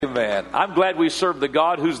Amen. I'm glad we serve the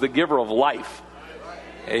God who's the giver of life.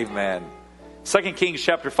 Amen. 2 Kings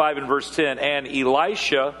chapter 5 and verse 10. And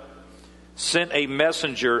Elisha sent a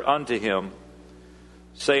messenger unto him,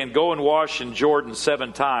 saying, Go and wash in Jordan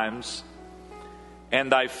 7 times,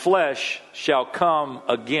 and thy flesh shall come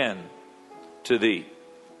again to thee,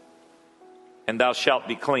 and thou shalt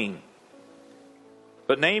be clean.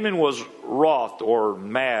 But Naaman was wroth, or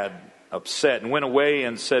mad, upset, and went away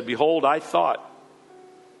and said, Behold, I thought,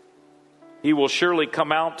 he will surely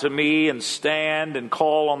come out to me and stand and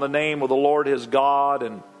call on the name of the Lord his God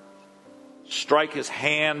and strike his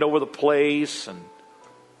hand over the place and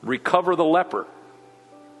recover the leper.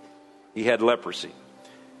 He had leprosy.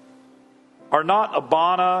 Are not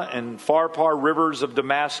Abana and Pharpar rivers of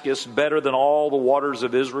Damascus better than all the waters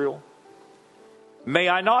of Israel? May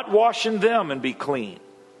I not wash in them and be clean?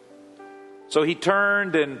 So he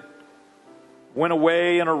turned and went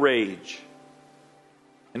away in a rage.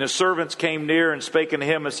 And his servants came near and spake unto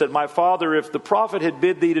him and said, My father, if the prophet had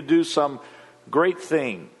bid thee to do some great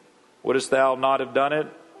thing, wouldest thou not have done it?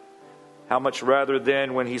 How much rather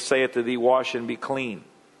then when he saith to thee, Wash and be clean?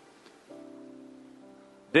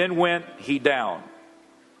 Then went he down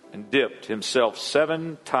and dipped himself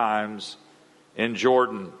 7 times in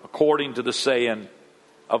Jordan, according to the saying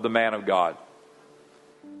of the man of God.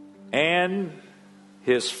 And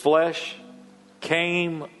his flesh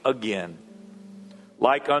came again,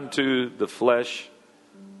 like unto the flesh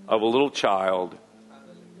of a little child,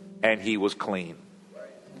 and he was clean.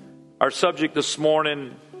 Our subject this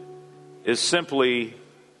morning is simply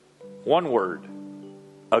one word: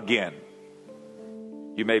 again.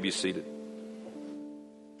 You may be seated.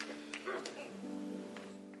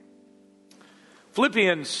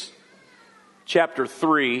 Philippians chapter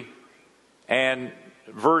 3 and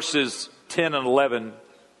verses 10 and 11.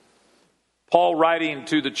 Paul, writing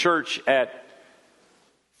to the church at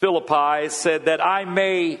Philippi, said that I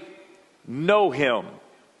may know him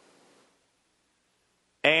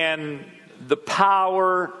and the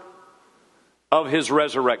power of his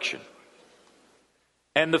resurrection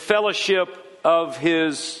and the fellowship of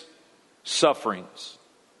his sufferings,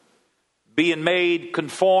 being made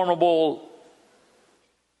conformable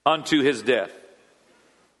unto his death,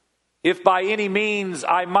 if by any means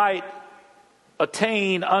I might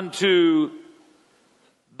attain unto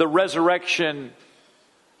the resurrection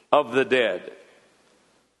of the dead.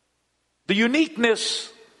 The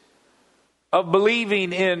uniqueness of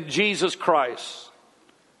believing in Jesus Christ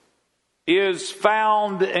is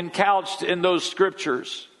found and couched in those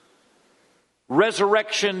scriptures.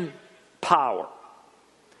 Resurrection power.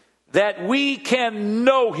 That we can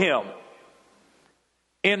know him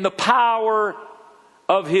in the power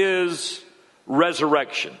of his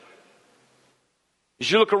resurrection. As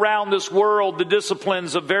you look around this world, the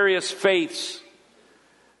disciplines of various faiths,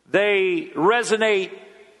 they resonate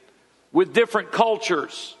with different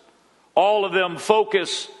cultures. All of them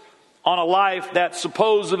focus on a life that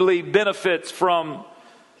supposedly benefits from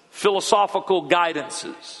philosophical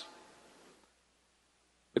guidances.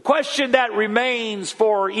 The question that remains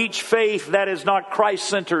for each faith that is not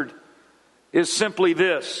Christ-centered is simply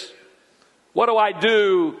this: what do I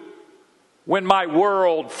do when my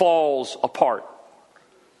world falls apart?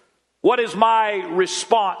 What is my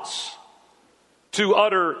response to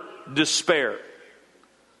utter despair?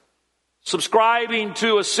 Subscribing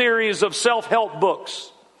to a series of self-help books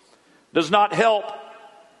does not help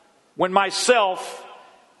when myself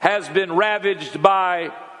has been ravaged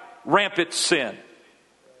by rampant sin.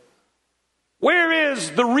 Where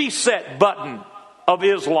is the reset button of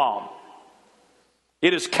Islam?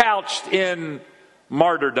 It is couched in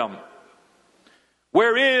martyrdom.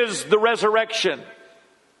 Where is the resurrection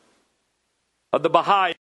of the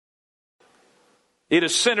Baha'i? It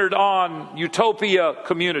is centered on utopia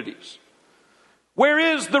communities. Where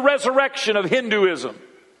is the resurrection of Hinduism,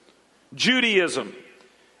 Judaism,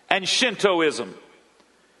 and Shintoism?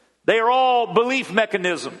 They are all belief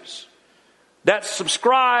mechanisms that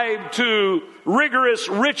subscribe to rigorous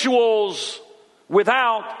rituals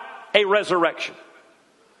without a resurrection.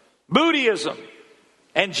 Buddhism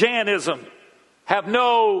and Jainism have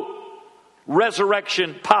no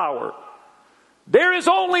resurrection power. There is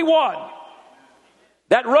only one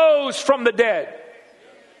that rose from the dead,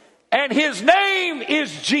 and his name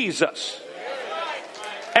is Jesus.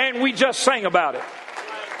 And we just sang about it.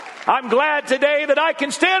 I'm glad today that I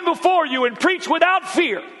can stand before you and preach without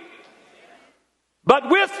fear, but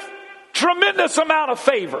with tremendous amount of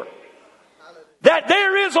favor, that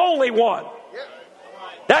there is only one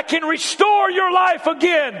that can restore your life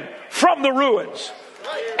again from the ruins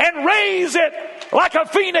and raise it like a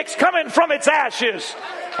phoenix coming from its ashes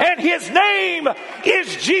and his name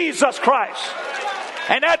is Jesus Christ.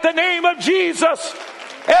 And at the name of Jesus,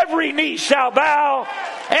 every knee shall bow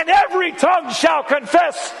and every tongue shall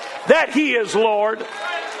confess that he is Lord.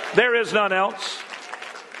 There is none else.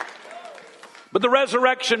 But the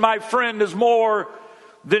resurrection, my friend, is more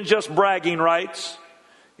than just bragging rights.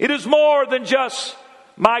 It is more than just,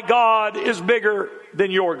 my God is bigger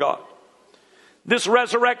than your God. This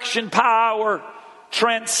resurrection power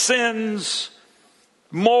transcends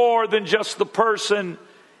more than just the person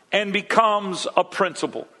and becomes a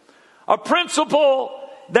principle. A principle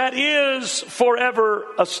that is forever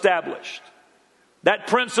established. That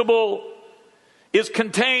principle is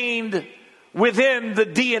contained within the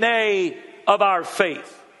DNA of our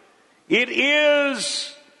faith. It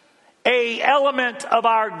is an element of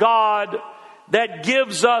our God that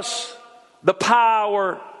gives us the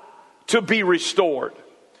power to be restored,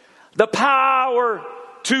 the power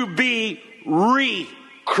to be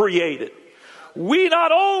recreated. We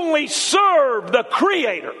not only serve the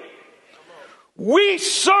Creator, we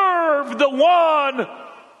serve the one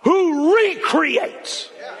who recreates.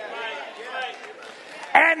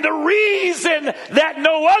 And the reason that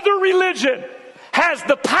no other religion has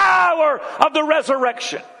the power of the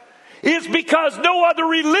resurrection is because no other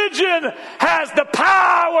religion has the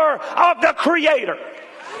power of the Creator.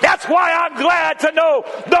 That's why I'm glad to know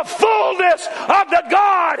the fullness of the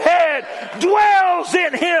Godhead dwells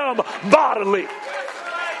in him bodily.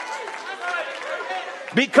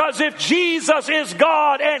 Because if Jesus is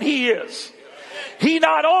God, and he is, he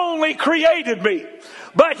not only created me,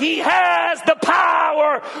 but he has the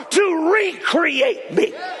power to recreate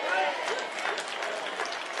me.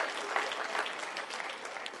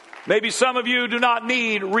 Maybe some of you do not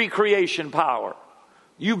need recreation power.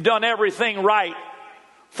 You've done everything right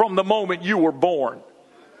from the moment you were born.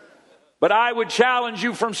 But I would challenge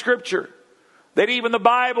you from Scripture that even the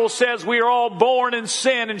Bible says we are all born in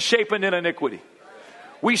sin and shapen in iniquity.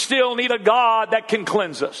 We still need a God that can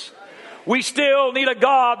cleanse us. We still need a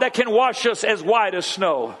God that can wash us as white as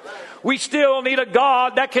snow. We still need a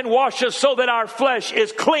God that can wash us so that our flesh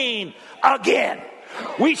is clean again.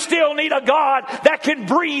 We still need a God that can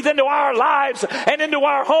breathe into our lives and into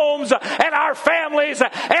our homes and our families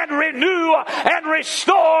and renew and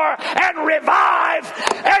restore and revive.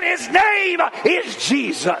 And his name is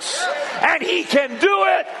Jesus. And he can do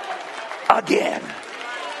it again.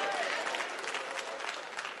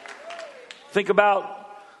 Think about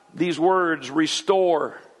these words: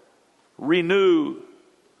 restore, renew,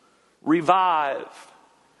 revive,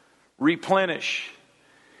 replenish.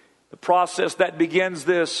 The process that begins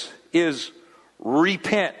this is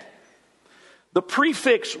repent. The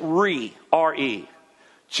prefix re, R-E,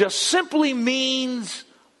 just simply means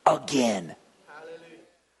again.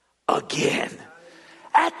 Again.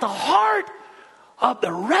 At the heart of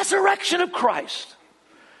the resurrection of Christ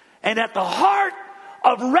and at the heart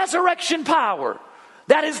of resurrection power,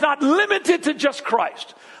 that is not limited to just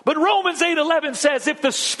Christ. But Romans 8:11 says, if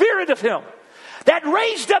the Spirit of him that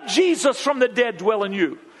raised up Jesus from the dead dwell in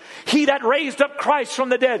you, he that raised up Christ from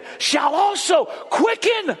the dead shall also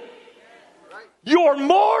quicken your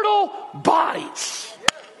mortal bodies.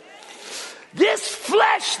 This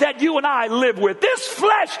flesh that you and I live with, this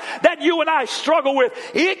flesh that you and I struggle with,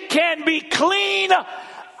 it can be clean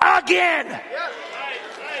again.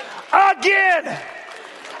 Again.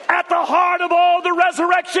 At the heart of all the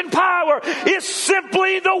resurrection power is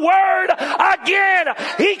simply the word again.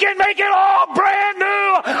 He can make it all brand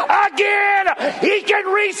new again. He can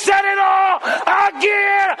reset it all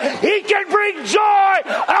again. He can bring joy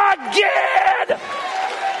again.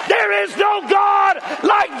 There is no God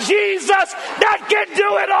like Jesus that can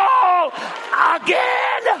do it all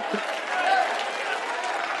again.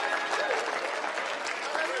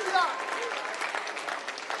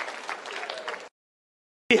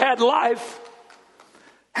 We had life,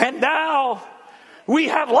 and now we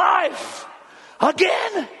have life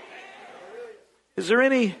again. Is there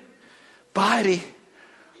anybody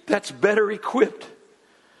that's better equipped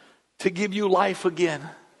to give you life again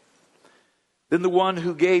than the one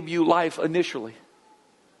who gave you life initially?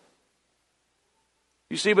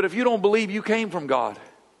 You see, but if you don't believe you came from God,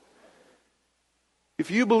 if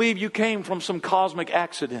you believe you came from some cosmic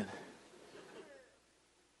accident,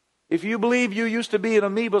 if you believe you used to be an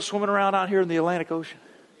amoeba swimming around out here in the Atlantic Ocean,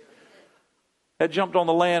 that jumped on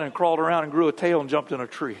the land and crawled around and grew a tail and jumped in a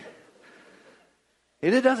tree,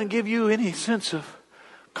 it doesn't give you any sense of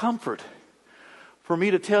comfort for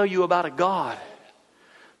me to tell you about a God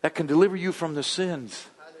that can deliver you from the sins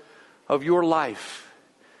of your life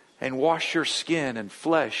and wash your skin and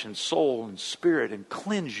flesh and soul and spirit and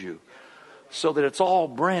cleanse you so that it's all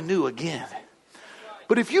brand new again.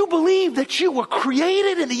 But if you believe that you were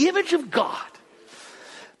created in the image of God,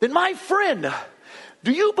 then my friend,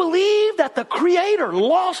 do you believe that the Creator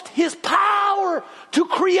lost his power to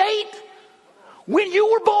create when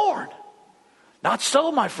you were born? Not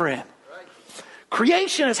so, my friend.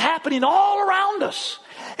 Creation is happening all around us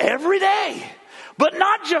every day. But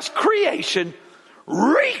not just creation,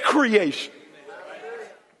 recreation.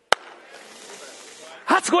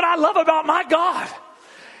 That's what I love about my God.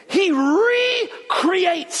 He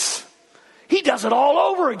recreates. He does it all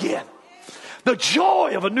over again. The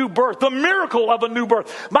joy of a new birth, the miracle of a new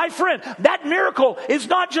birth. My friend, that miracle is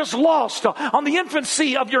not just lost on the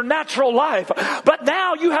infancy of your natural life, but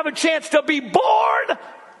now you have a chance to be born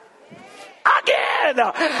again.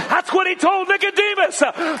 That's what he told Nicodemus.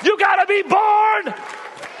 You got to be born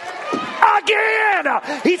again.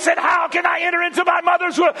 He said, how can I enter into my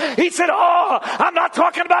mother's womb? He said, oh, I'm not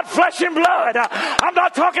talking about flesh and blood. I'm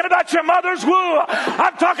not talking about your mother's womb.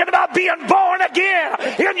 I'm talking about being born again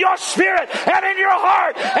in your spirit and in your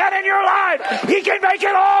heart and in your life. He can make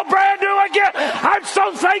it all brand new again. I'm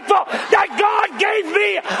so thankful that God gave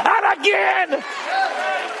me an again.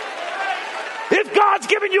 If God's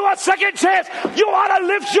given you a second chance, you ought to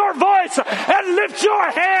lift your voice and lift your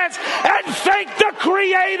hands and thank the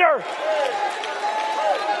Creator.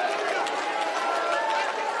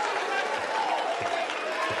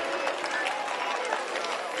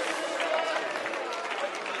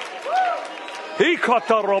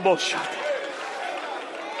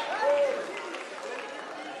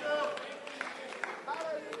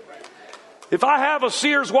 If I have a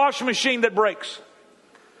Sears washing machine that breaks,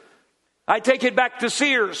 I take it back to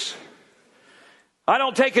Sears. I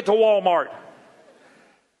don't take it to Walmart.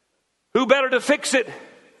 Who better to fix it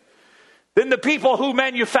than the people who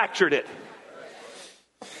manufactured it?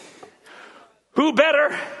 Who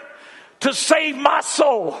better to save my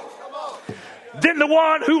soul than the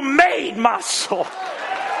one who made my soul?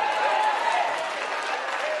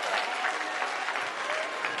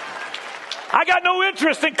 I got no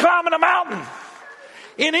interest in climbing a mountain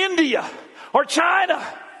in India or China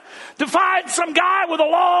to find some guy with a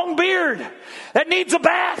long beard that needs a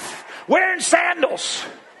bath wearing sandals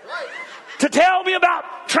to tell me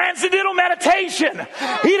about transcendental meditation.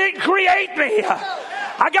 He didn't create me.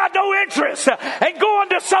 I got no interest in going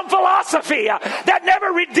to some philosophy that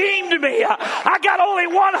never redeemed me. I got only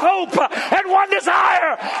one hope and one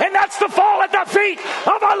desire, and that's to fall at the feet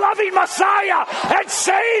of a loving Messiah and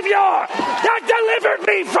Savior that delivered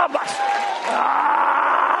me from us.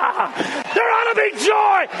 There ought to be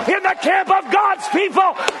joy in the camp of God's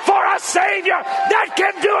people for a Savior that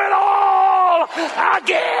can do it all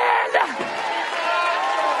again.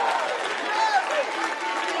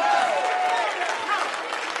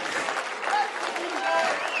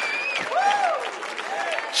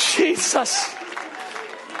 Jesus.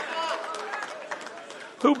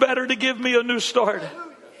 Who better to give me a new start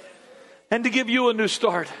and to give you a new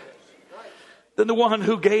start than the one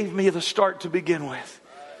who gave me the start to begin with?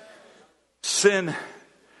 Sin,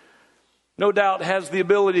 no doubt, has the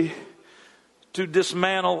ability to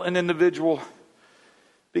dismantle an individual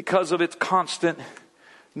because of its constant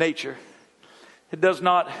nature. It does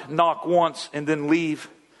not knock once and then leave.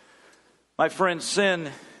 My friend, sin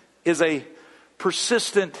is a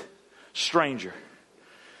persistent stranger.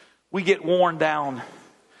 We get worn down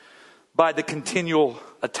by the continual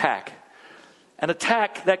attack. An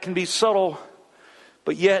attack that can be subtle,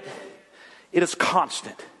 but yet it is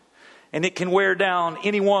constant. And it can wear down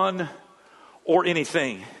anyone or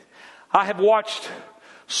anything. I have watched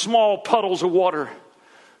small puddles of water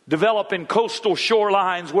develop in coastal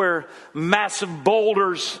shorelines where massive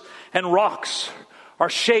boulders and rocks are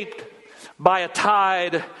shaped by a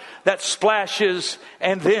tide that splashes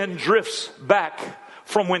and then drifts back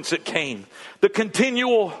from whence it came. The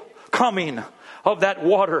continual coming of that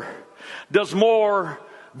water does more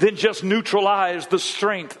than just neutralize the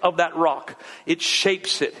strength of that rock. It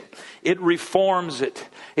shapes it. It reforms it.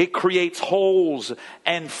 It creates holes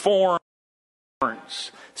and forms.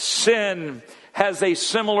 Sin has a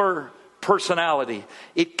similar personality.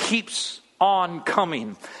 It keeps on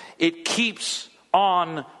coming. It keeps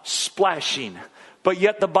on splashing. But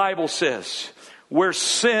yet the Bible says, where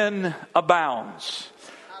sin abounds,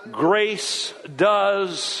 grace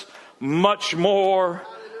does much more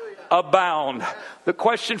abound. The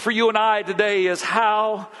question for you and I today is,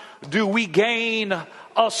 how do we gain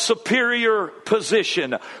a superior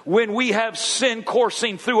position when we have sin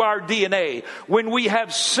coursing through our DNA, when we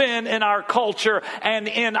have sin in our culture and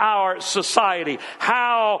in our society?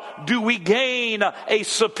 How do we gain a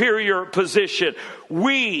superior position?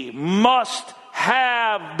 We must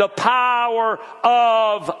have the power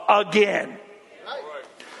of again.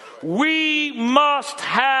 We must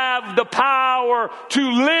have the power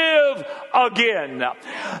to live again.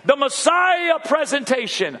 The Messiah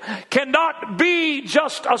presentation cannot be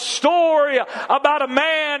just a story about a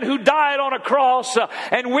man who died on a cross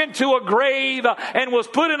and went to a grave and was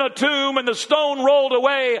put in a tomb and the stone rolled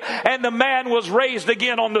away and the man was raised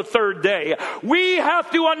again on the third day. We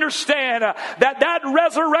have to understand that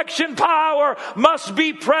resurrection power must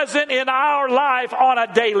be present in our life on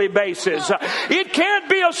a daily basis. It can't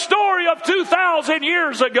be a story of 2,000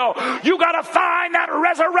 years ago. You got to find that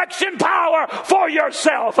resurrection power for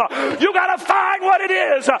yourself. You got to find what it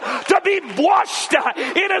is to be washed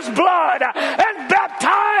in His blood and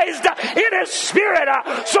baptized in His Spirit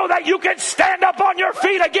so that you can stand up on your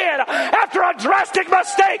feet again after a drastic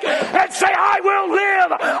mistake and say, I will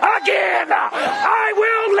live again. I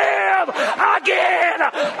will live again.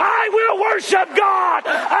 I will worship God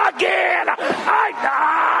again.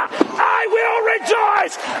 I will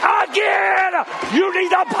rejoice again. You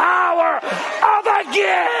need the power of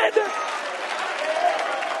again.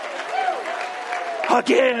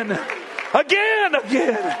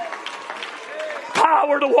 Again.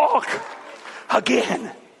 Power to walk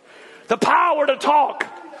again. The power to talk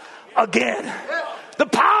again. The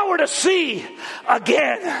power to see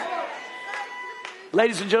again.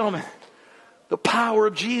 Ladies and gentlemen, the power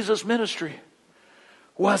of Jesus' ministry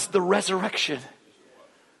was the resurrection.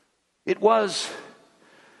 It was,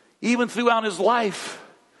 even throughout His life,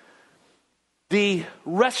 the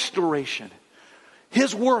restoration.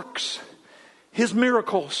 His works, His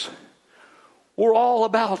miracles were all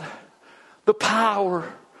about the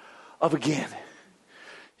power of again.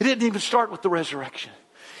 It didn't even start with the resurrection.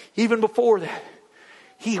 Even before that,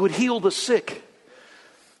 He would heal the sick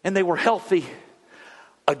and they were healthy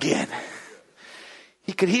again.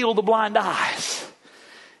 He could heal the blind eyes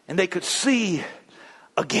and they could see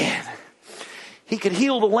again. He could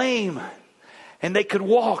heal the lame and they could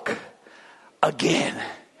walk again.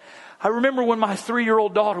 I remember when my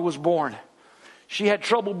 3-year-old daughter was born. She had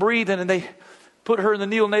trouble breathing and they put her in the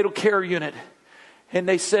neonatal care unit. And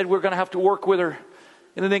they said, we're going to have to work with her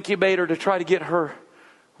in an incubator to try to get her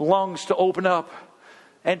lungs to open up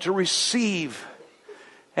and to receive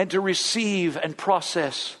and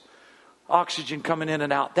process oxygen coming in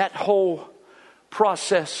and out. That whole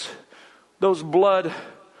process, those blood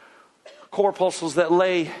corpuscles that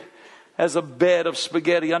lay as a bed of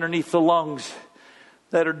spaghetti underneath the lungs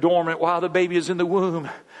that are dormant while the baby is in the womb,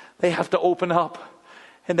 they have to open up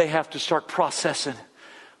and they have to start processing,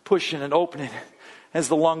 pushing and opening as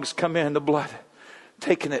the lungs come in, the blood,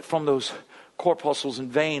 taking it from those corpuscles and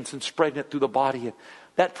veins and spreading it through the body. And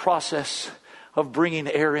that process of bringing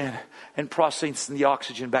air in and processing the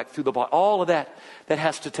oxygen back through the body, all of that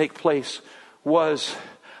has to take place was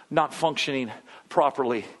not functioning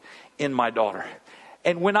properly in my daughter.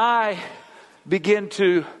 And when I begin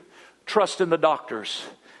to trust in the doctors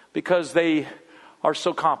because they are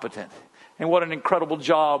so competent and what an incredible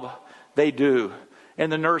job they do,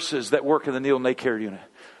 and the nurses that work in the neonatal care unit,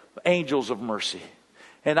 angels of mercy.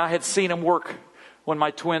 And I had seen them work when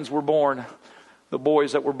my twins were born, the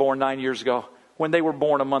boys that were born 9 years ago, when they were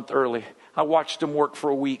born a month early. I watched them work for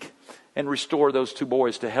a week and restore those 2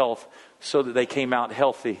 boys to health so that they came out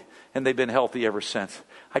healthy, and they've been healthy ever since.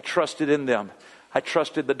 I trusted in them. I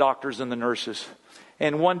trusted the doctors and the nurses.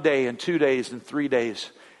 And 1 day and 2 days and 3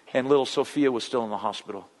 days, and little Sophia was still in the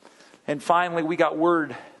hospital. And finally we got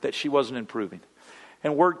word that she wasn't improving.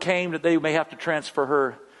 And word came that they may have to transfer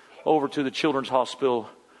her over to the Children's Hospital,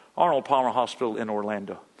 Arnold Palmer Hospital in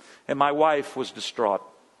Orlando. And my wife was distraught.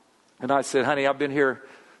 And I said, honey, I've been here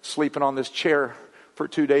sleeping on this chair for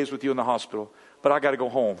 2 days with you in the hospital, but I got to go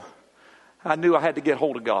home. I knew I had to get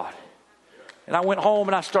hold of God. And I went home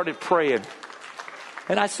and I started praying.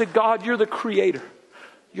 And I said, God, you're the creator.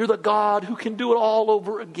 You're the God who can do it all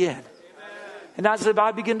over again. Amen. And as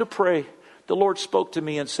I began to pray, the Lord spoke to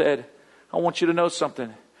me and said, I want you to know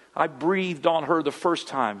something. I breathed on her the first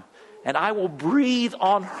time, and I will breathe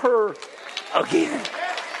on her again.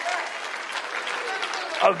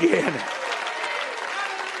 Again.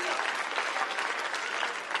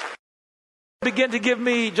 Began to give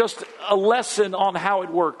me just a lesson on how it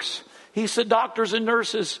works. He said, doctors and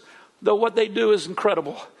nurses, though what they do is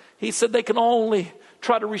incredible, he said they can only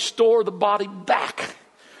try to restore the body back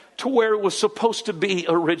to where it was supposed to be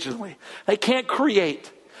originally. They can't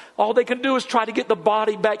create. All they can do is try to get the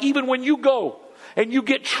body back. Even when you go and you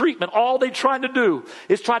get treatment, all they're trying to do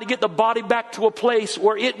is try to get the body back to a place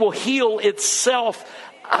where it will heal itself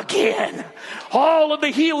again. All of the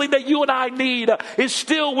healing that you and I need is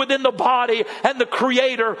still within the body and the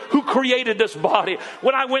Creator who created this body.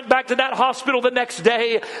 When I went back to that hospital the next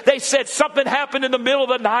day, they said something happened in the middle of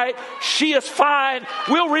the night. She is fine.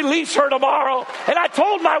 We'll release her tomorrow. And I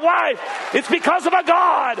told my wife, it's because of a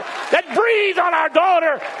God that breathed on our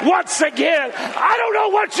daughter once again. I don't know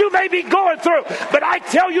what you may be going through, but I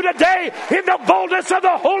tell you today, in the boldness of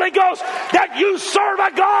the Holy Ghost, that you serve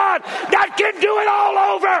a God that can do it all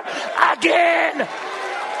over again.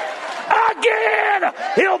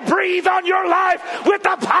 He'll breathe on your life with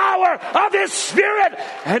the power of His Spirit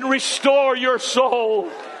and restore your soul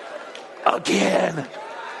again.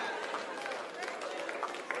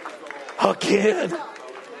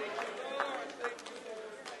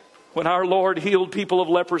 When our Lord healed people of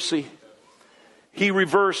leprosy, He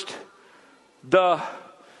reversed the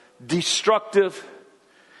destructive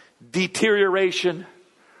deterioration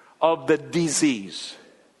of the disease.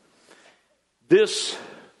 This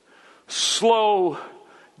slow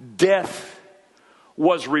death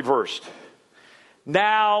was reversed.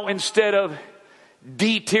 Now, instead of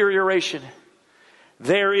deterioration,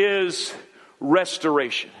 there is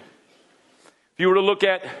restoration. If you were to look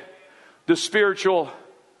at the spiritual,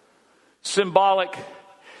 symbolic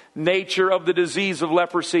nature of the disease of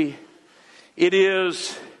leprosy, it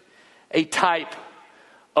is a type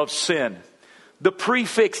of sin. The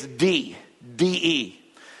prefix D-E,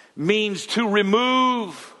 means to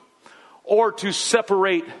remove or to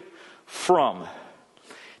separate from.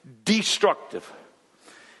 Destructive,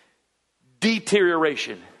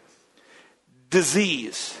 deterioration,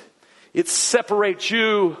 disease. It separates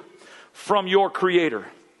you from your Creator.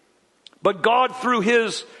 But God, through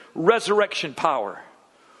His resurrection power,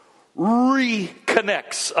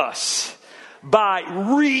 reconnects us by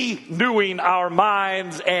renewing our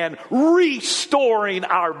minds and restoring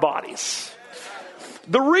our bodies.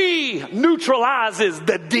 The re neutralizes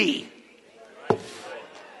the D.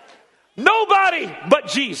 Nobody but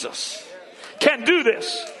Jesus can do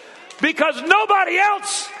this, because nobody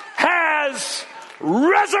else has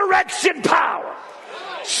resurrection power.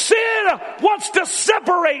 Sin wants to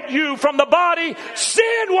separate you from the body.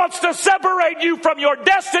 Sin wants to separate you from your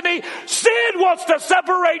destiny. Sin wants to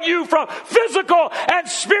separate you from physical and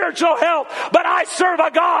spiritual health. But I serve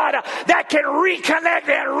a God that can reconnect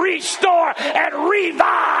and restore and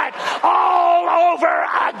revive all over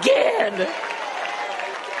again.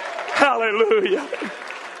 Hallelujah.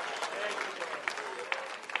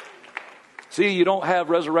 See, you don't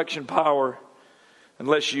have resurrection power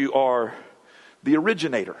unless you are the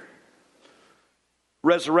originator.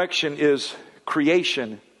 Resurrection is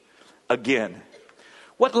creation again.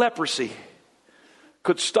 What leprosy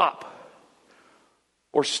could stop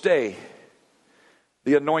or stay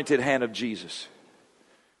the anointed hand of Jesus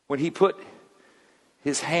when He put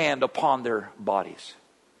His hand upon their bodies?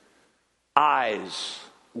 Eyes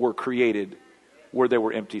were created where there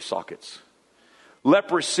were empty sockets.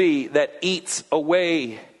 Leprosy that eats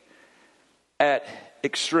away at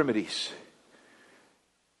extremities.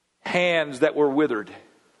 Hands that were withered.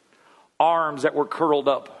 Arms that were curled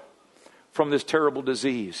up from this terrible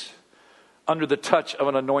disease. Under the touch of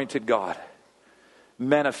an anointed God.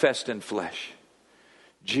 Manifest in flesh.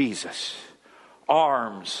 Jesus.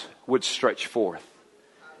 Arms would stretch forth.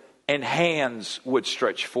 And hands would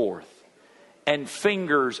stretch forth. And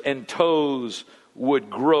fingers and toes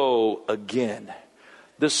would grow again.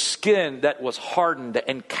 The skin that was hardened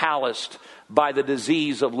and calloused by the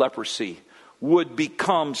disease of leprosy would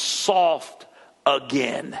become soft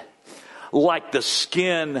again, like the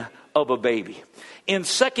skin of a baby. In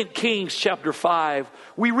 2 Kings chapter 5,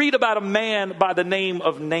 we read about a man by the name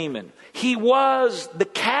of Naaman. He was the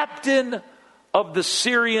captain of the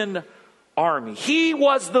Syrian army. He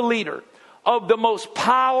was the leader of the most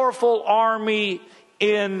powerful army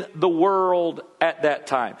in the world at that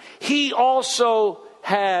time. He also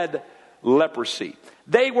had leprosy.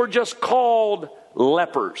 They were just called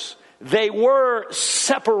lepers. They were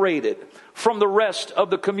separated from the rest of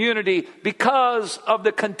the community because of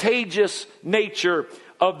the contagious nature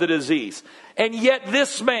of the disease. And yet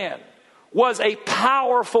this man was a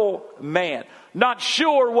powerful man, not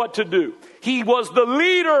sure what to do. He was the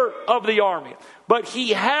leader of the army, but he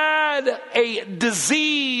had a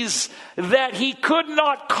disease that he could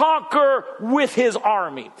not conquer with his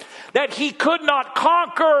army, that he could not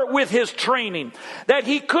conquer with his training, that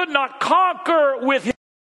he could not conquer with his...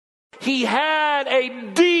 He had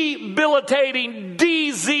a debilitating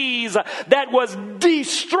disease that was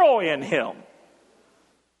destroying him.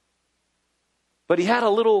 But he had a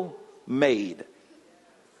little maid,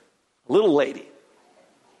 a little lady,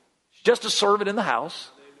 just a servant in the house.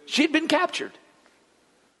 She'd been captured.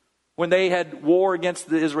 when they had war against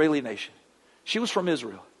the Israeli nation. She was from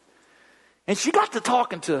Israel. And she got to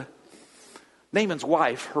talking to Naaman's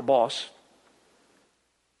wife, her boss.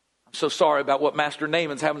 I'm so sorry about what Master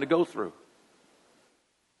Naaman's having to go through.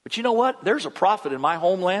 But you know what? There's a prophet in my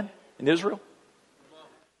homeland in Israel.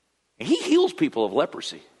 And he heals people of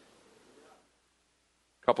leprosy.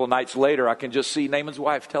 A couple of nights later, I can just see Naaman's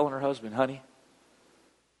wife telling her husband, honey,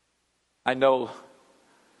 I know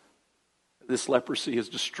this leprosy is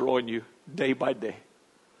destroying you day by day.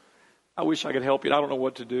 I wish I could help you. I don't know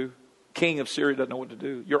what to do. King of Syria doesn't know what to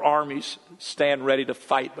do. Your armies stand ready to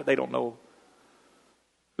fight, but they don't know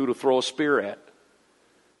who to throw a spear at.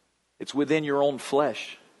 It's within your own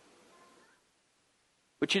flesh.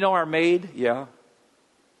 But you know our maid? Yeah.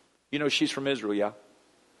 You know she's from Israel? Yeah.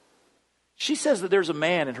 She says that there's a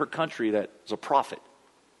man in her country that is a prophet.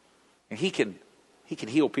 And he can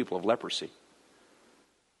heal people of leprosy.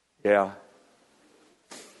 Yeah.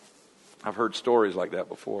 I've heard stories like that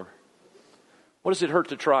before. What does it hurt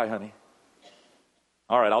to try, honey?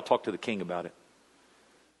 All right, I'll talk to the king about it.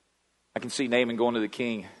 I can see Naaman going to the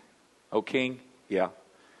king. Oh, king? Yeah.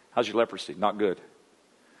 How's your leprosy? Not good.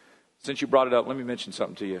 Since you brought it up, let me mention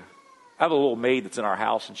something to you. I have a little maid that's in our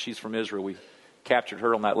house, and she's from Israel. We captured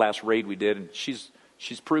her on that last raid we did, and she's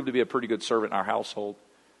proved to be a pretty good servant in our household.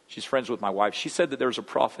 She's friends with my wife. She said that there's a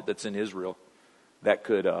prophet that's in Israel that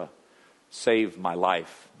could save my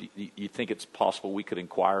life. Do you think it's possible we could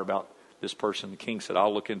inquire about this person? The king said,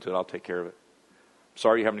 I'll look into it. I'll take care of it.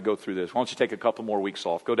 Sorry you're having to go through this. Why don't you take a couple more weeks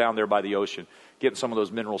off? Go down there by the ocean. Get some of those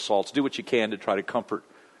mineral salts. Do what you can to try to comfort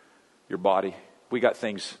your body. We got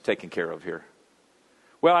things taken care of here.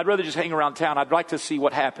 Well, I'd rather just hang around town. I'd like to see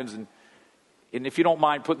what happens. And if you don't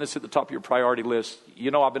mind putting this at the top of your priority list, you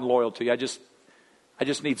know I've been loyal to you. I just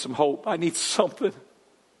need some hope. I need something.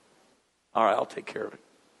 All right, I'll take care of it.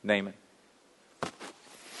 Naaman.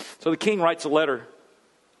 So the king writes a letter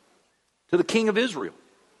to the king of Israel.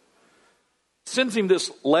 Sends him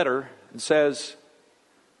this letter and says,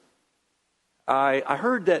 I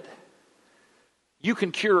heard that you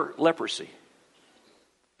can cure leprosy.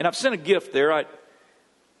 And I've sent a gift there.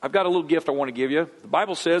 I've got a little gift I want to give you. The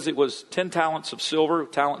Bible says it was 10 talents of silver,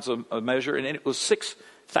 talents of measure, and it was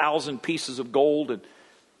 6,000 pieces of gold and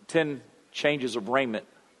 10 changes of raiment.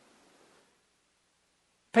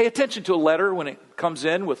 Pay attention to a letter when it comes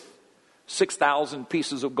in with 6,000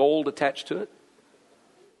 pieces of gold attached to it.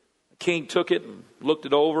 The king took it and looked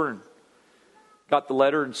it over and got the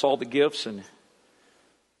letter and saw the gifts. And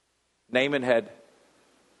Naaman had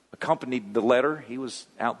accompanied the letter. He was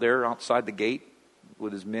out there outside the gate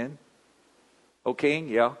with his men. Oh, king,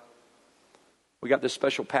 yeah. We got this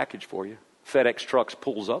special package for you. FedEx trucks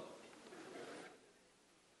pulls up.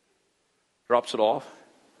 Drops it off.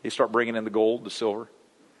 They start bringing in the gold, the silver.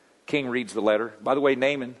 King reads the letter. By the way,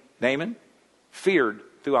 Naaman feared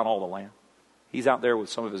throughout all the land. He's out there with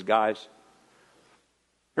some of his guys.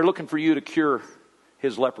 They're looking for you to cure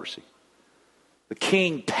his leprosy. The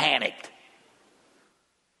king panicked.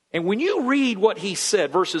 And when you read what he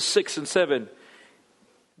said, verses 6 and 7,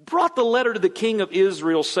 brought the letter to the king of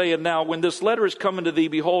Israel, saying, now, when this letter is coming to thee,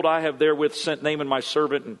 behold, I have therewith sent Naaman my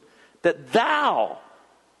servant, and that thou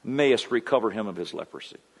mayest recover him of his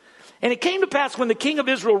leprosy. And it came to pass when the king of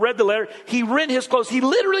Israel read the letter, he rent his clothes. He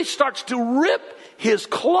literally starts to rip his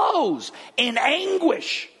clothes in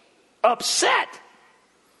anguish, upset.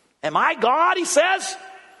 Am I God, he says,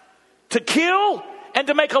 to kill and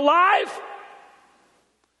to make alive?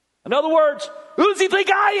 In other words, who does he think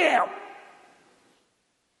I am?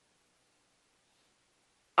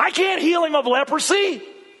 I can't heal him of leprosy.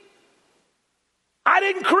 I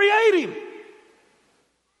didn't create him.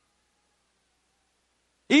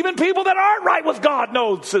 Even people that aren't right with God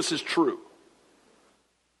know this is true.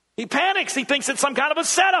 He panics. He thinks it's some kind of a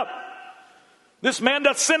setup. This man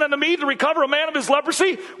doth sin unto me to recover a man of his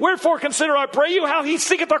leprosy. Wherefore consider, I pray you, how he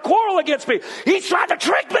seeketh a quarrel against me. He's trying to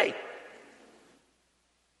trick me.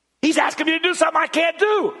 He's asking me to do something I can't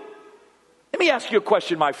do. Let me ask you a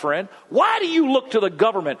question, my friend. Why do you look to the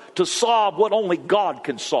government to solve what only God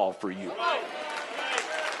can solve for you?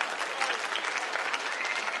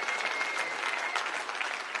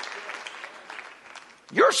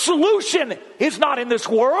 Your solution is not in this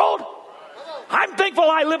world. I'm thankful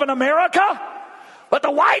I live in America, but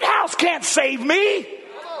the White House can't save me.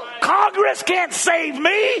 Congress can't save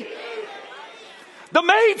me. The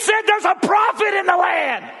maid said there's a prophet in the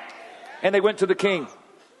land. And they went to the king.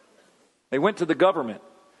 They went to the government.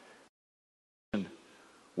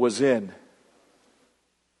 Was in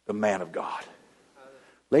the man of God.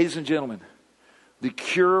 Ladies and gentlemen, the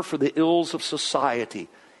cure for the ills of society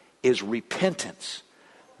is repentance.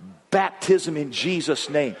 Baptism in Jesus'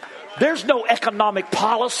 name. There's no economic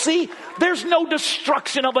policy. There's no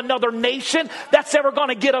destruction of another nation that's ever going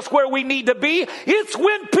to get us where we need to be. It's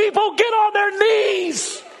when people get on their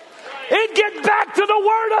knees and get back to the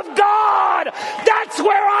Word of God. That's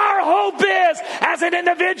where our hope is, as an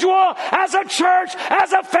individual, as a church,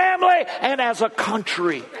 as a family, and as a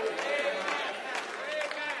country.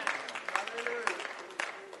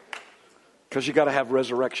 Because you got to have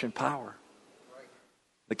resurrection power.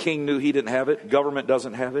 The king knew he didn't have it. Government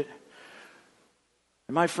doesn't have it.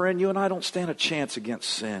 And my friend, you and I don't stand a chance against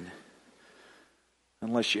sin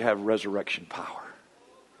unless you have resurrection power.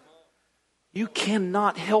 You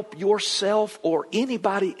cannot help yourself or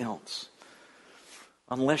anybody else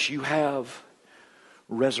unless you have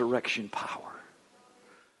resurrection power.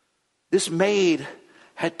 This maid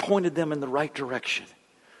had pointed them in the right direction.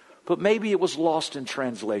 But maybe it was lost in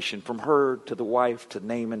translation, from her to the wife, to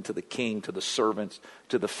Naaman, to the king, to the servants,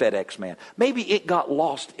 to the FedEx man. Maybe it got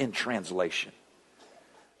lost in translation.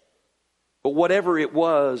 But whatever it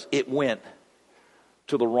was, it went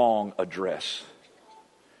to the wrong address.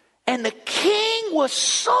 And the king was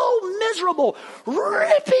so miserable,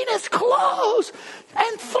 ripping his clothes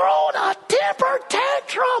and throwing a temper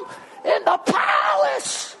tantrum in the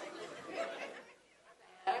palace,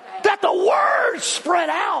 that the word spread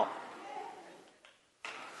out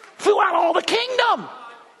throughout all the kingdom.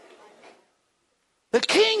 The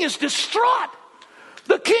king is distraught.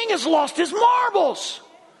 The king has lost his marbles.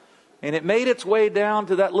 And it made its way down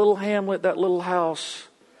to that little hamlet, that little house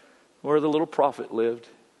where the little prophet lived.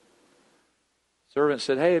 Servant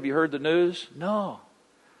said, "Hey, have you heard the news?" "No.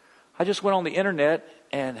 I just went on the internet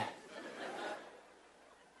and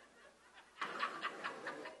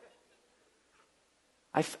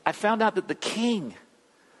I found out that the king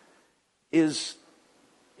is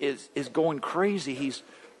going crazy. He's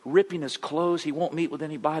ripping his clothes. He won't meet with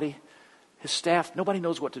anybody. His staff, nobody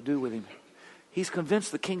knows what to do with him. He's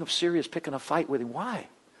convinced the king of Syria is picking a fight with him." Why?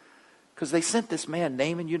 Because they sent this man,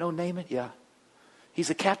 Naaman. You know Naaman? Yeah. He's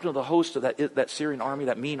the captain of the host of that Syrian army,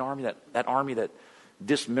 that mean army, that army that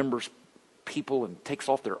dismembers people and takes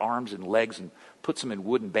off their arms and legs and puts them in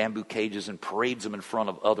wooden bamboo cages and parades them in front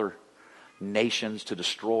of other nations to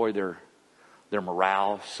destroy their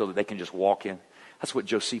morale so that they can just walk in. That's what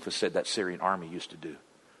Josephus said that Syrian army used to do.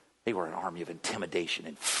 They were an army of intimidation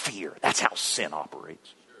and fear. That's how sin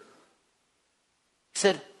operates. He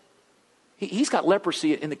said, he's got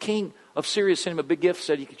leprosy, and the king of Syria sent him a big gift,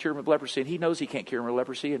 said he could cure him of leprosy, and he knows he can't cure him of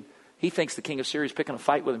leprosy, and he thinks the king of Syria is picking a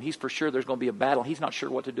fight with him. He's for sure there's going to be a battle. He's not sure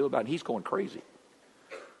what to do about it. He's going crazy.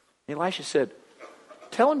 And Elisha said,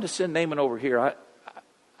 "Tell him to send Naaman over here.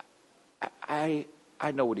 I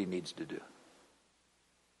know what he needs to do."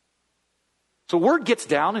 So word gets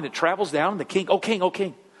down, and it travels down, and the king, "Oh king, oh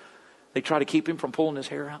king." They try to keep him from pulling his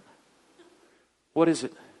hair out. "What is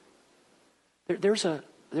it?"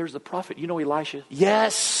 There's the prophet. "You know Elisha?"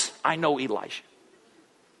 "Yes, I know Elisha.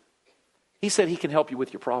 He said he can help you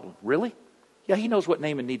with your problem." "Really?" "Yeah, he knows what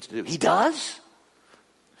Naaman needs to do." "He does?"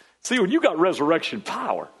 See, when you got resurrection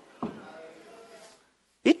power,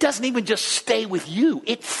 it doesn't even just stay with you.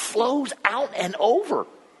 It flows out and over.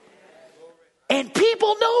 And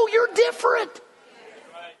people know you're different.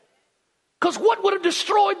 Because what would have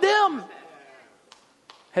destroyed them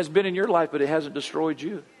has been in your life, but it hasn't destroyed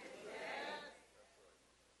you.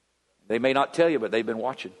 They may not tell you, but they've been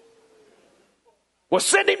watching. "Well,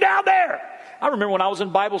 send him down there." I remember when I was in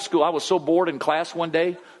Bible school, I was so bored in class one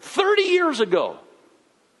day, 30 years ago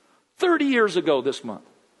this month.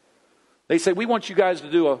 They said, "We want you guys to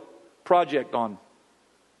do a project on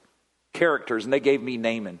characters," and they gave me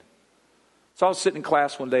Naaman. So I was sitting in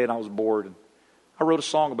class one day and I was bored, and I wrote a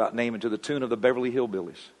song about Naaman to the tune of the Beverly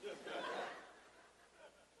Hillbillies.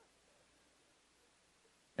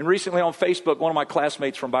 And recently on Facebook, one of my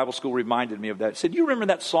classmates from Bible school reminded me of that. He said, "You remember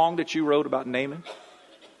that song that you wrote about Naaman?"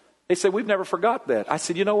 They said, "We've never forgot that." I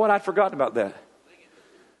said, "You know what? I'd forgotten about that.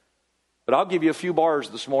 But I'll give you a few bars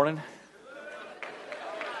this morning."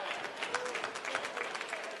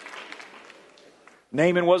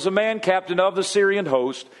 "Naaman was a man, captain of the Syrian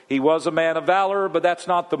host. He was a man of valor, but that's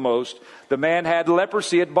not the most. The man had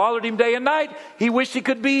leprosy. It bothered him day and night. He wished he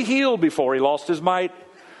could be healed before he lost his might.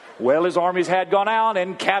 Well, his armies had gone out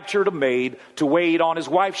and captured a maid to wait on his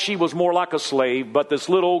wife. She was more like a slave. But this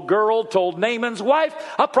little girl told Naaman's wife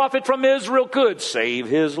a prophet from Israel could save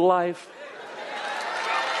his life."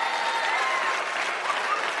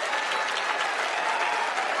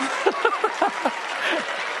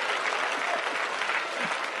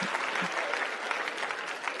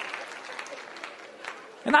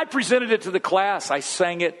 And I presented it to the class. I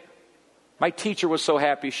sang it. My teacher was so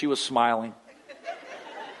happy. She was smiling.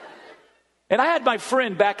 And I had my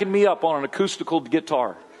friend backing me up on an acoustical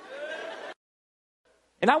guitar.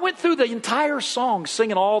 And I went through the entire song,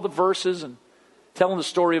 singing all the verses and telling the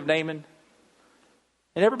story of Naaman.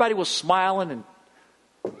 And everybody was smiling and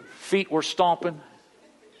feet were stomping.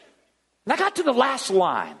 And I got to the last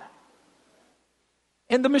line.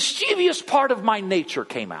 And the mischievous part of my nature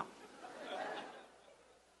came out.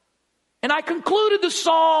 And I concluded the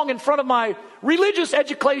song in front of my religious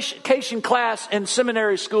education class in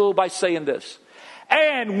seminary school by saying this.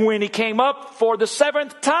 And when he came up for the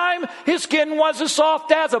 7th time, his skin was as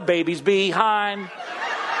soft as a baby's behind.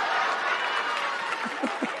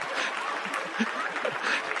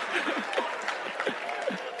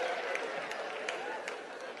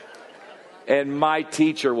 And my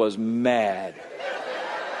teacher was mad.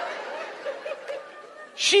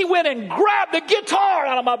 She went and grabbed the guitar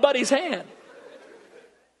out of my buddy's hand.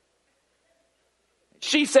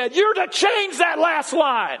 She said, "You're to change that last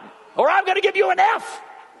line, or I'm going to give you an F."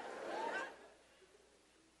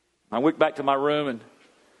 I went back to my room and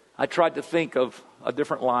I tried to think of a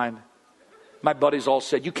different line. My buddies all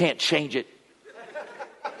said, "You can't change it.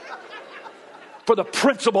 For the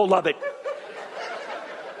principle of it.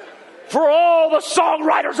 For all the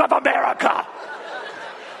songwriters of America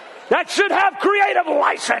that should have creative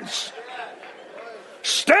license.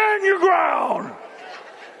 Stand your ground."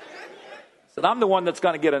 I said, "I'm the one that's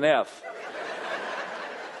going to get an F."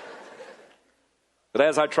 But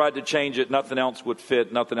as I tried to change it, nothing else would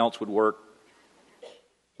fit. Nothing else would work.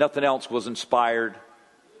 Nothing else was inspired.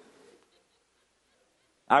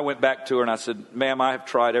 I went back to her and I said, "Ma'am, I have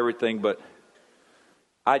tried everything, but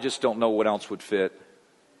I just don't know what else would fit."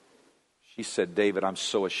 She said, "David, I'm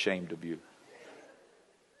so ashamed of you."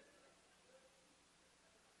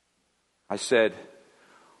 I said,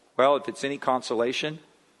 "Well, if it's any consolation,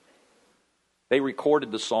 they recorded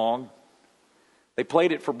the song. They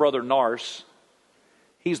played it for Brother Nars.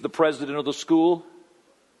 He's the president of the school.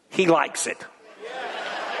 He likes it."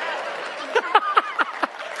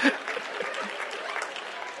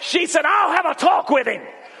 She said, "I'll have a talk with him.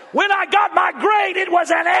 When I got my grade, it was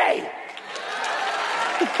an A."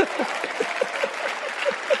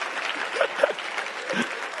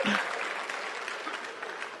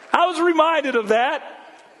 I was reminded of that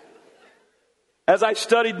as I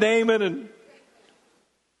studied Naaman,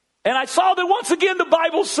 and I saw that once again the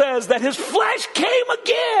Bible says that his flesh came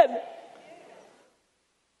again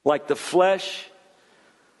like the flesh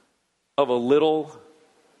of a little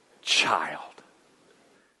child.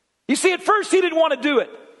 You see, at first he didn't want to do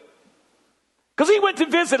it because he went to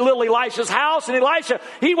visit little Elisha's house, and Elisha,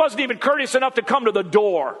 he wasn't even courteous enough to come to the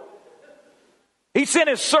door. He sent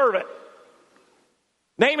his servant.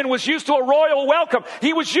 Naaman was used to a royal welcome.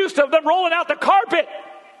 He was used to them rolling out the carpet.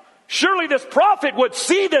 Surely this prophet would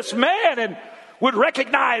see this man and would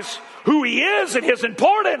recognize who he is and his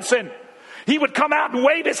importance, and he would come out and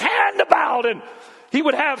wave his hand about, and he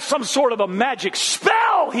would have some sort of a magic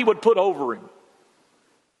spell he would put over him.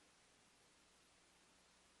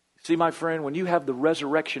 See, my friend, when you have the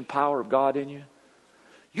resurrection power of God in you,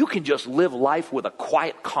 you can just live life with a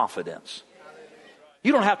quiet confidence.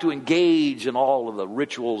 You don't have to engage in all of the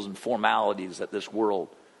rituals and formalities that this world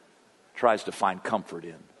tries to find comfort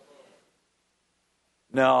in.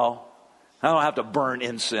 No, I don't have to burn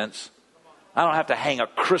incense. I don't have to hang a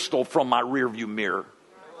crystal from my rearview mirror.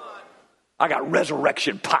 I got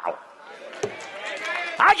resurrection power.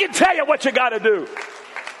 I can tell you what you got to do.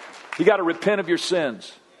 You got to repent of your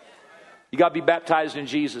sins. You got to be baptized in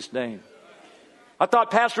Jesus' name. I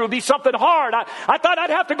thought, Pastor, it would be something hard. I thought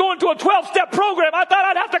I'd have to go into a 12-step program. I thought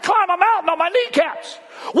I'd have to climb a mountain on my kneecaps,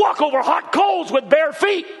 walk over hot coals with bare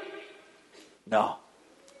feet. No.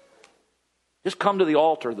 Just come to the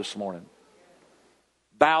altar this morning.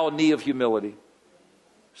 Bow a knee of humility.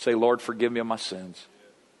 Say, "Lord, forgive me of my sins.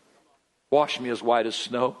 Wash me as white as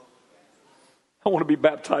snow. I want to be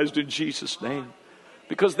baptized in Jesus' name."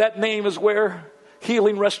 Because that name is where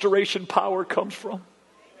healing, restoration, power comes from.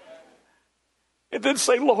 And then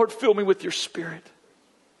say, "Lord, fill me with your Spirit."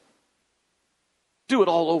 Do it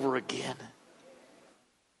all over again.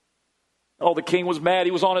 Oh, the king was mad.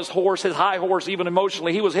 He was on his horse, his high horse, even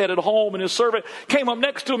emotionally. He was headed home, and his servant came up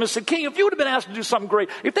next to him and said, "King, if you would have been asked to do something great,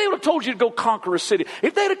 if they would have told you to go conquer a city,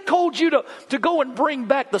 if they'd have told you to go and bring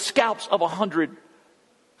back the scalps of 100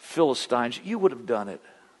 Philistines, you would have done it."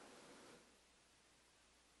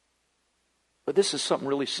 But this is something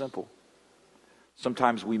really simple.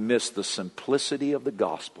 Sometimes we miss the simplicity of the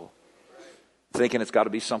gospel, thinking it's got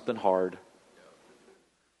to be something hard.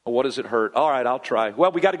 Well, what does it hurt? All right, I'll try.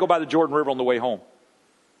 Well, we got to go by the Jordan River on the way home.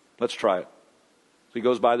 Let's try it. So he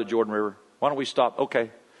goes by the Jordan River. Why don't we stop?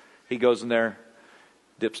 Okay. He goes in there.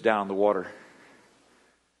 dips down in the water,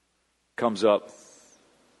 comes up,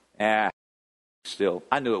 still.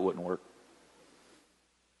 I knew it wouldn't work.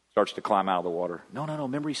 Starts to climb out of the water. No.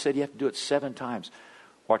 Remember he said you have to do it 7 times.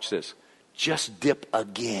 Watch this. Just dip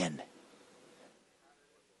again.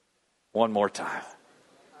 1 more time.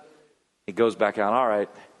 He goes back out. All right,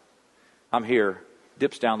 I'm here.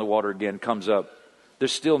 Dips down the water again, comes up.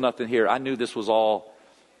 There's still nothing here. I knew this was all.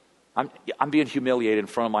 I'm being humiliated in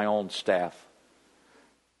front of my own staff.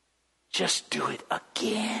 Just do it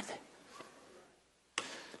again.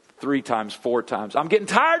 3 times, 4 times. I'm getting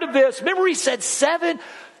tired of this. Remember he said 7?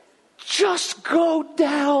 Just go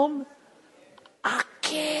down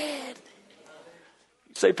again.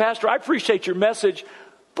 You say, Pastor, I appreciate your message,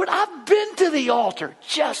 but I've been to the altar.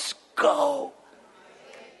 Just go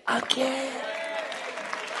again.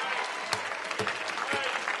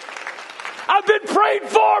 I've been prayed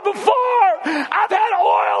for before. I've had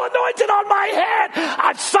oil anointed on my head.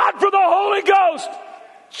 I've sought for the Holy Ghost.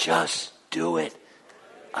 Just do it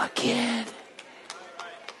again.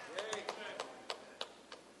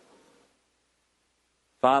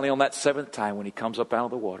 Finally, on that 7th time, when he comes up out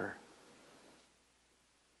of the water,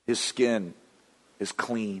 his skin is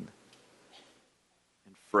clean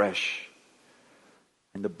and fresh.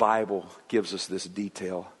 And the Bible gives us this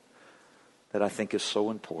detail that I think is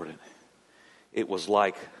so important. It was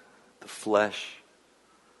like the flesh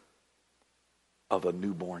of a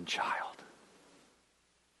newborn child.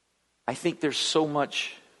 I think there's so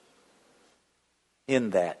much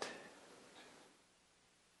in that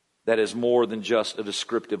is more than just a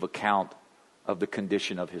descriptive account of the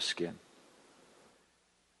condition of his skin.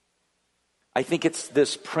 I think it's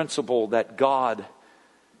this principle that God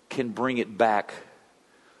can bring it back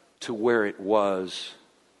to where it was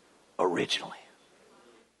originally.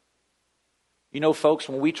 You know, folks,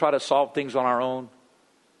 when we try to solve things on our own,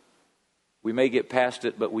 we may get past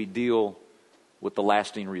it, but we deal with the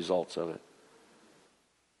lasting results of it.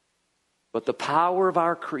 But the power of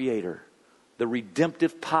our Creator, the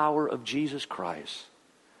redemptive power of Jesus Christ,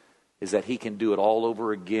 is that He can do it all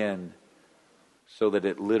over again so that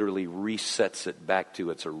it literally resets it back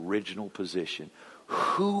to its original position.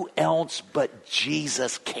 Who else but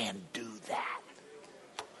Jesus can do that?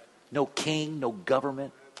 No king, no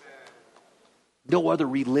government, no other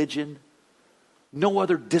religion, no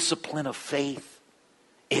other discipline of faith.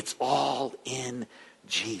 It's all in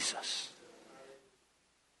Jesus.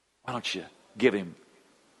 Why don't you give Him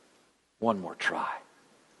one more try?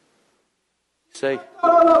 Say,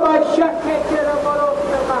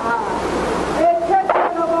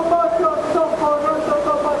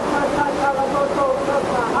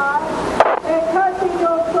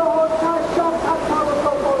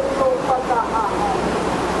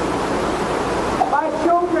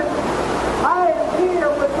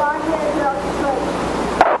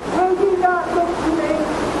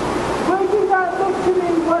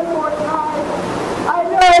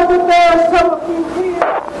 but there are some of you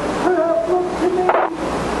here who have looked to me,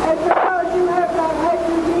 and because you have not had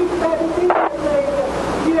to meet that immediately,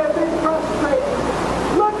 you have been frustrated.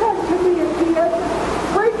 Look unto me again.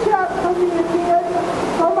 Reach out to me again.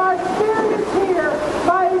 For my Spirit is here.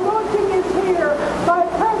 My anointing is here. My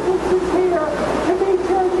presence is here to meet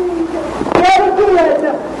your need. Yet again,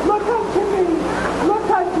 look unto me. Look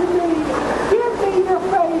unto me. Give me your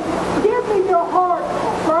faith. Give me your heart,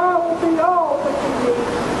 for I will be all that you need.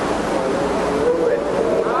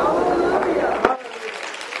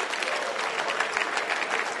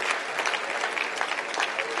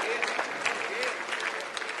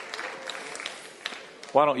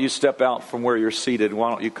 why don't you step out from where you're seated?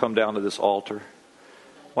 Why don't you come down to this altar?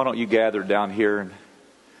 Why don't you gather down here? And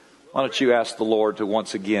why don't you ask the Lord to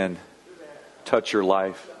once again touch your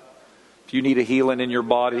life? If you need a healing in your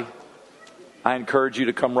body, I encourage you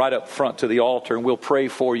to come right up front to the altar and we'll pray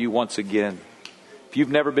for you once again. If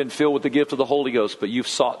you've never been filled with the gift of the Holy Ghost, but you've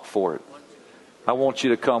sought for it, I want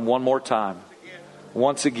you to come one more time.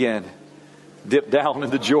 Once again, dip down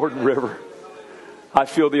in the Jordan River. I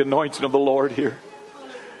feel the anointing of the Lord here.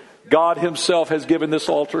 God Himself has given this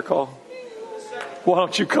altar call. Why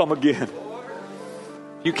don't you come again?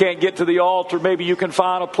 You can't get to the altar. Maybe you can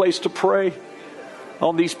find a place to pray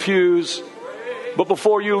on these pews. But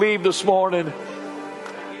before you leave this morning,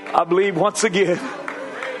 I believe once again,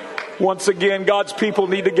 God's people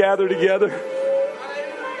need to gather together.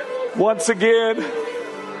 Once again,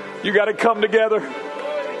 you got to come together.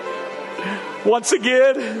 Once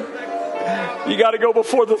again, you got to go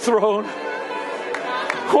before the throne.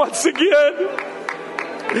 Once again,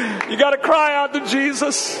 you got to cry out to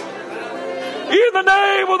Jesus in the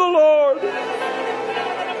name of the Lord.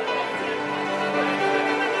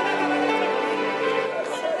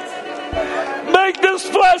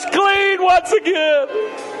 us clean once again.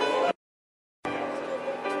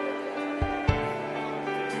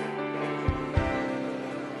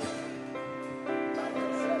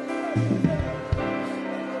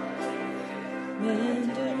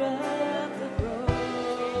 Mender of the broken,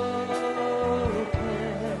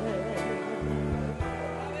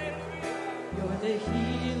 you're the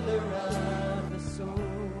healer.